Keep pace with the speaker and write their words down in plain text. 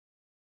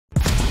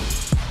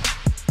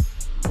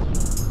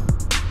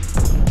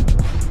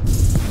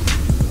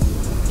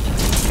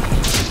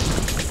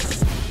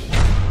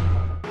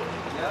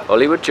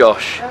Hollywood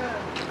Josh.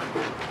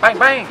 Bang,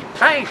 bang,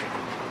 bang!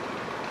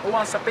 Who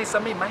wants a piece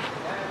of me, man?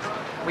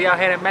 We are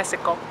here in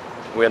Mexico.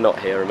 We're not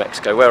here in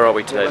Mexico. Where are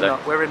we today, though?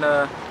 We're in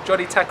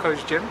Johnny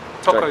Tocco's gym.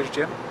 Tough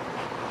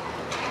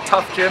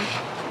gym.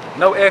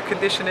 No air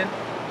conditioning.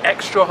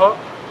 Extra hot.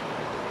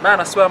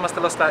 Man, I swear I must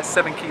have lost like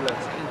 7 kilos.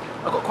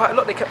 I got quite a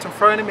lot. They kept on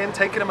throwing them in,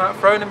 taking them out,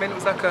 throwing them in. It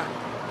was like a...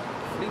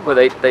 Well,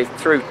 they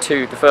threw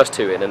the first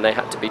 2 in and they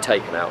had to be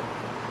taken out.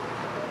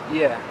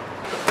 Yeah.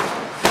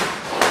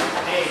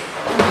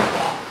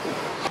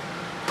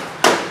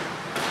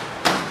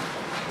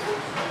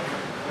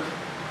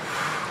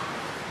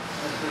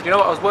 You know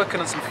what, I was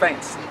working on some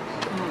feints.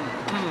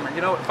 And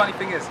you know what the funny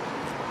thing is?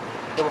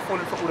 They were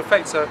falling for all the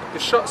feints, so the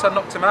shots I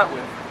knocked him out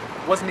with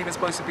wasn't even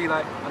supposed to be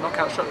like a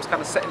knockout shot, it was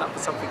kind of setting up for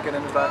something, and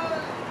it was like,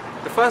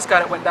 the first guy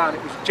that went down,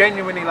 it was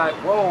genuinely like,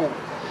 whoa,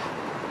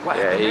 what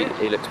happened here?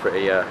 He looked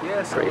pretty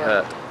pretty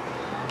hurt.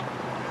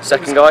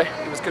 Second guy?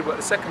 It was good, but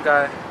the second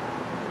guy,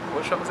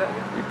 what shot was that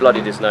again? He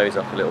bloodied his nose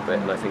up a little bit,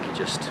 and I think he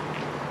just...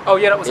 Oh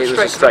yeah, that was a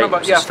straight.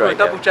 Remember, yeah, for a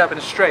double jab and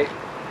a straight,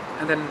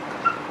 and then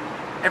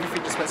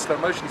everything just went slow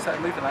motion. He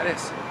started moving like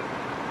this.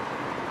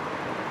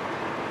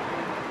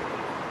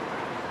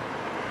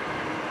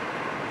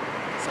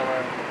 So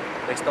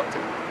they stopped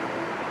him.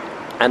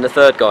 And the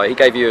third guy, he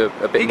gave you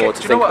a bit more to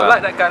think about. Do you know what? I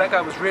like that guy. That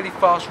guy was really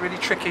fast, really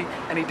tricky,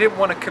 and he didn't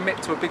want to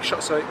commit to a big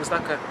shot, so it was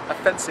like a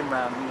fencing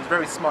round. He was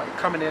very smart. He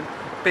coming in,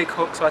 big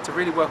hook, so I had to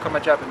really work on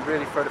my jab and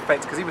really throw the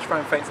feints, because he was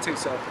throwing feints too.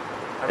 So.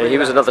 Really he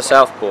was another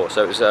southpaw,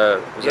 so it was a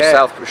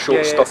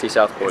short, stocky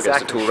southpaw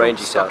against a tall,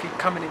 rangy southpaw.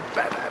 Coming in,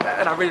 bah, bah, bah,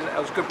 and I really, that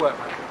was good work,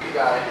 man. Keep it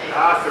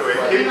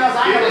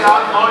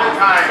up all the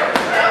time.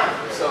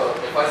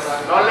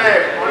 Don't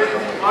let,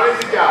 only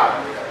the jab.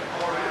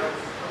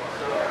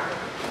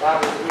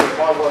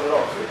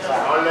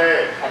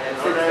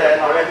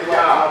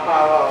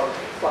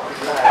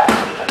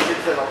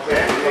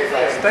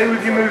 Stay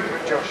with your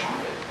movement, Josh.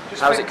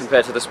 How's it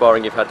compared to the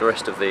sparring you've had the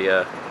rest of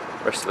the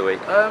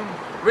week?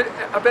 Really,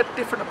 I've had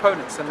different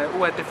opponents and they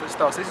all had different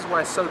styles. This is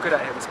why it's so good out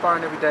here. We're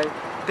sparring every day,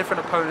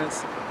 different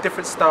opponents,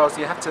 different styles.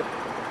 You get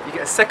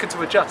a second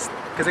to adjust,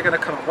 because they're going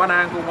to come at one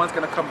angle, one's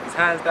going to come with his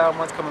hands down,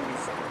 one's coming with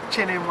his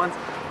chin in, you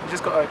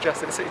just got to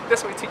adjust it. So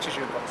that's what he teaches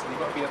you in boxing. You've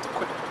got to be able to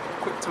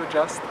quick to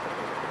adjust,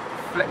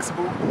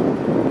 flexible,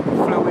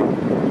 fluid.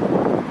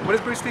 What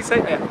does Bruce Lee say?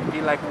 Yeah, be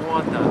like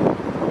water.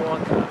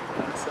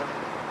 So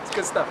it's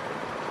good stuff.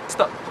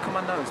 Stop, look at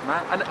my nose,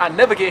 man. I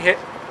never get hit.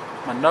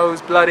 My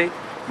nose bloody.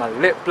 My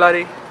lip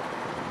bloody.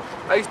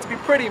 I used to be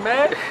pretty,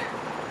 man.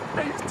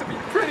 But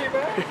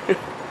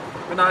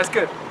no, it's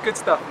good. Good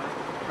stuff, man.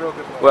 Real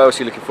good work. What else are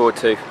you looking forward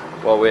to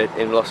while we're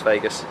in Las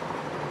Vegas?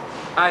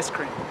 Ice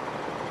cream.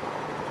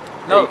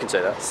 No, yeah, you can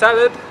say that.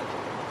 Salad,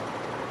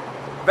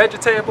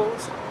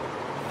 vegetables,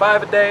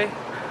 5 a day.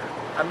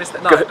 I miss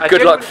that. No,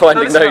 good luck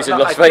finding those in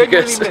Las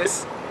Vegas. I genuinely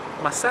miss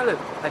my salad.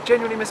 I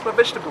genuinely miss my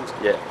vegetables.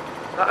 Yeah.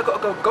 I got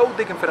to go gold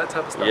digging for that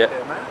type of stuff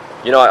there, man.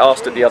 You know, I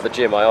asked at the other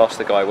gym, I asked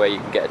the guy where you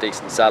can get a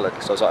decent salad,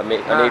 because I was like, I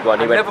need one.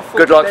 He went,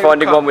 good luck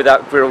finding one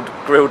without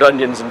grilled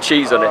onions and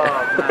cheese on it.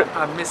 Man,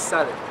 I miss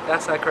salad.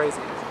 That's how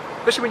crazy it is.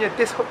 Especially when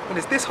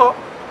it's this hot,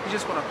 you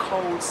just want a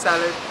cold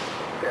salad,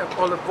 a bit of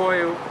olive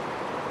oil, a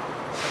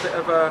bit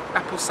of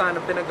apple cider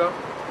vinegar,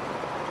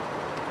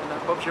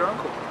 and Bob's your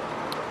uncle.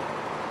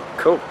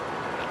 Cool.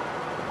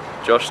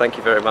 Josh, thank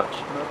you very much.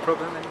 No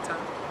problem, anytime.